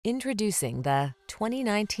Introducing the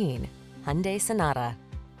 2019 Hyundai Sonata.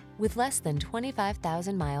 With less than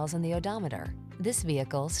 25,000 miles on the odometer, this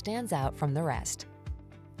vehicle stands out from the rest.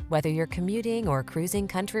 Whether you're commuting or cruising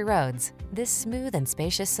country roads, this smooth and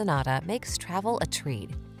spacious Sonata makes travel a treat.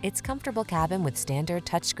 Its comfortable cabin with standard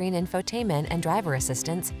touchscreen infotainment and driver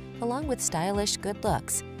assistance, along with stylish good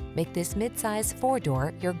looks, make this midsize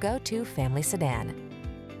four-door your go-to family sedan.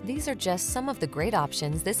 These are just some of the great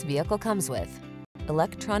options this vehicle comes with: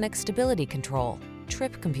 electronic stability control,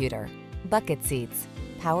 trip computer, bucket seats,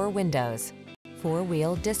 power windows,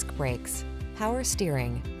 four-wheel disc brakes, power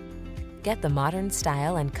steering. Get the modern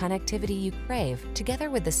style and connectivity you crave together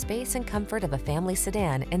with the space and comfort of a family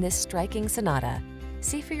sedan in this striking Sonata.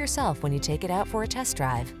 See for yourself when you take it out for a test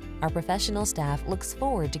drive. Our professional staff looks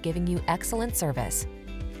forward to giving you excellent service.